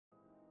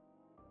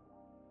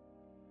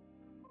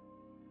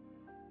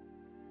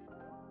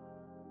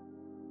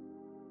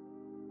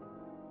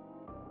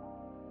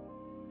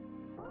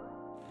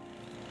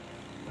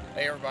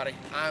Hey everybody,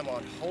 I'm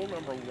on hole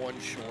number 1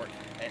 short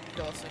at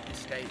Pellissippi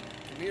State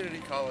Community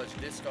College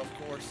Disc Golf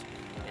Course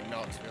in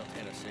Knoxville,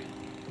 Tennessee.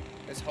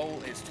 This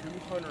hole is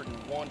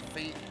 201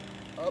 feet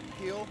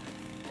uphill,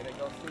 and it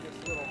goes through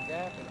this little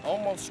gap and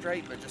almost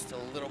straight, but just a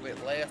little bit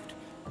left.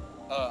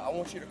 I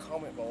want you to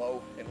comment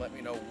below and let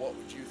me know what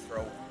would you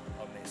throw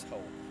on this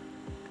hole.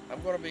 I'm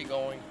going to be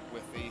going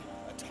with the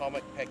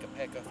Atomic Pickle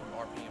from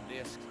RPM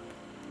Discs.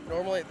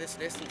 Normally at this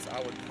distance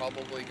I would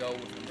probably go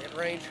with the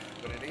mid-range,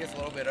 but it is a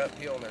little bit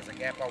uphill and there's a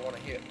gap I want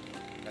to hit.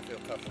 I feel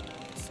comfortable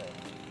with this, so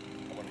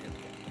I'm going to hit the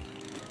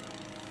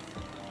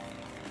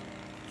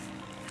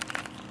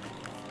gap.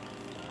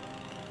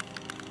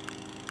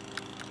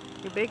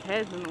 Your big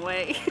head's in the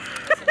way.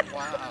 That's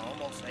why I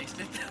almost aced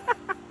it.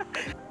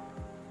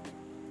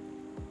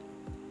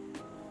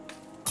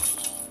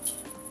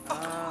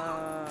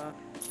 I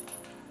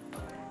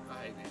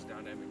hate these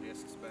dynamic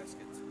discs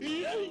baskets.